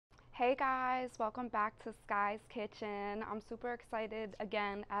Hey guys, welcome back to Sky's Kitchen. I'm super excited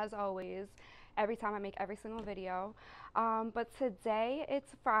again, as always, every time I make every single video. But today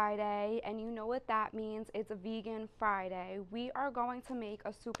it's Friday, and you know what that means. It's a vegan Friday. We are going to make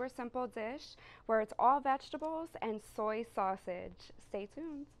a super simple dish where it's all vegetables and soy sausage. Stay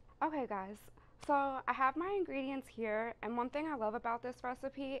tuned. Okay guys, so I have my ingredients here, and one thing I love about this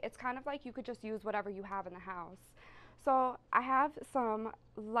recipe, it's kind of like you could just use whatever you have in the house. So I have some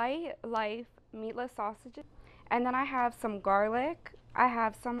light life meatless sausages, and then I have some garlic, I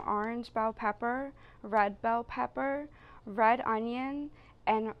have some orange bell pepper, red bell pepper, red onion,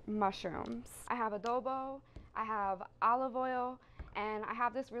 and mushrooms. I have adobo, I have olive oil, and I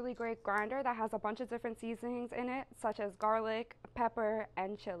have this really great grinder that has a bunch of different seasonings in it, such as garlic, pepper,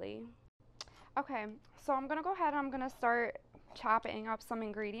 and chili. Okay, so I'm gonna go ahead and I'm gonna start chopping up some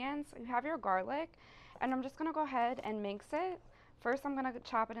ingredients. You have your garlic, and I'm just gonna go ahead and mix it. First, I'm gonna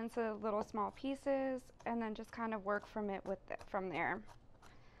chop it into little small pieces, and then just kind of work from there.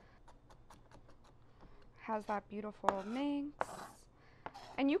 Has that beautiful mix,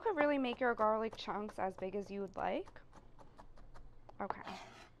 and you could really make your garlic chunks as big as you would like. Okay,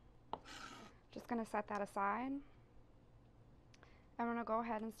 just gonna set that aside. I'm gonna go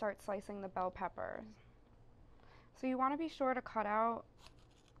ahead and start slicing the bell peppers. So you want to be sure to cut out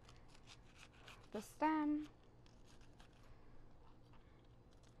the stem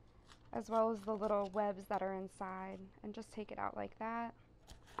as well as the little webs that are inside, and just take it out like that.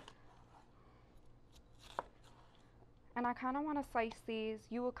 And I kind of want to slice these.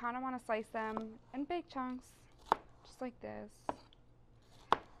 You will kind of want to slice them in big chunks, just like this.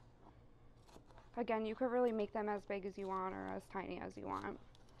 Again, you could really make them as big as you want or as tiny as you want.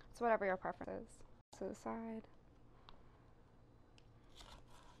 It's whatever your preference is. To the side.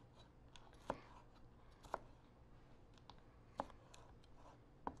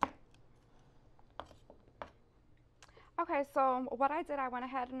 Okay, so what I did, I went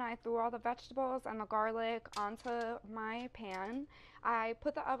ahead and I threw all the vegetables and the garlic onto my pan. I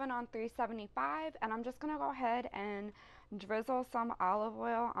put the oven on 375, and I'm just going to go ahead and drizzle some olive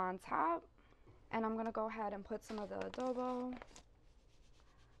oil on top. And I'm going to go ahead and put some of the adobo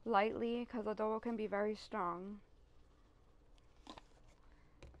lightly, because adobo can be very strong.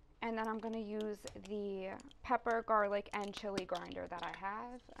 And then I'm going to use the pepper, garlic, and chili grinder that I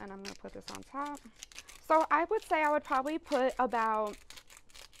have, and I'm going to put this on top. So I would say I would probably put about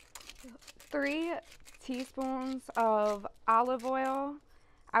 3 teaspoons of olive oil.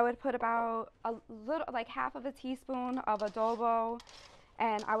 I would put about a little, like half of a teaspoon of adobo,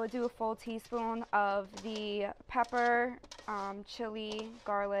 and I would do a full teaspoon of the pepper, chili,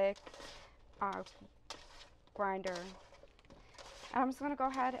 garlic grinder. And I'm just going to go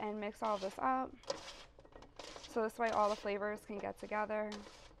ahead and mix all this up, so this way all the flavors can get together.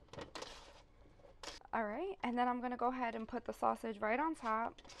 Alright, and then I'm going to go ahead and put the sausage right on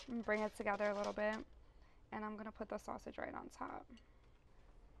top and bring it together a little bit. And I'm going to put the sausage right on top.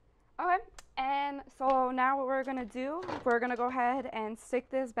 Okay, and so now what we're going to do, we're going to go ahead and stick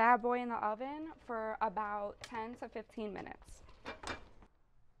this bad boy in the oven for about 10 to 15 minutes.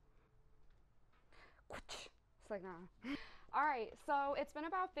 It's like, nah. Alright, so it's been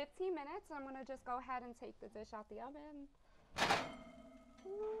about 15 minutes, and I'm going to just go ahead and take the dish out the oven.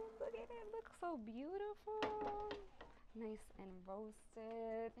 Ooh, look at it, it looks so beautiful. Nice and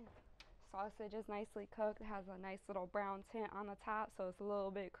roasted. Sausage is nicely cooked. It has a nice little brown tint on the top, so it's a little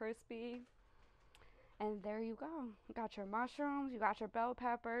bit crispy. And there you go. You got your mushrooms, you got your bell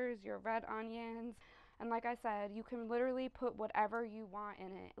peppers, your red onions. And like I said, you can literally put whatever you want in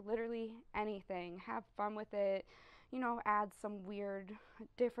it. Literally anything. Have fun with it. You know, add some weird,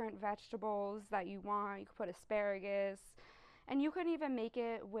 different vegetables that you want. You could put asparagus. And you could even make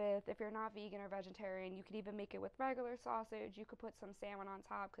it with, if you're not vegan or vegetarian, you could even make it with regular sausage. You could put some salmon on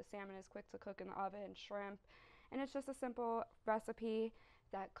top, because salmon is quick to cook in the oven, shrimp. And it's just a simple recipe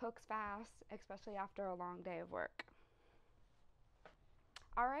that cooks fast, especially after a long day of work.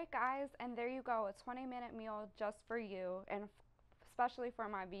 Alright guys, and there you go, a 20-minute meal just for you, and especially for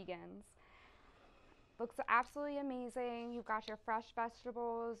my vegans. Looks absolutely amazing. You've got your fresh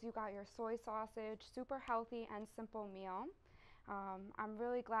vegetables, you got your soy sausage, super healthy and simple meal. I'm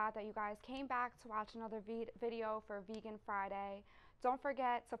really glad that you guys came back to watch another video for Vegan Friday. Don't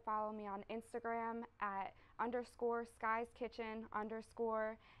forget to follow me on Instagram at _Sky's Kitchen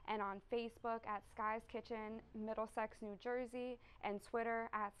 _ and on Facebook at Sky's Kitchen, Middlesex, New Jersey, and Twitter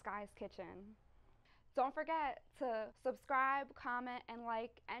at Sky's Kitchen. Don't forget to subscribe, comment, and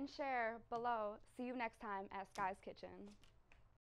like, and share below. See you next time at Sky's Kitchen.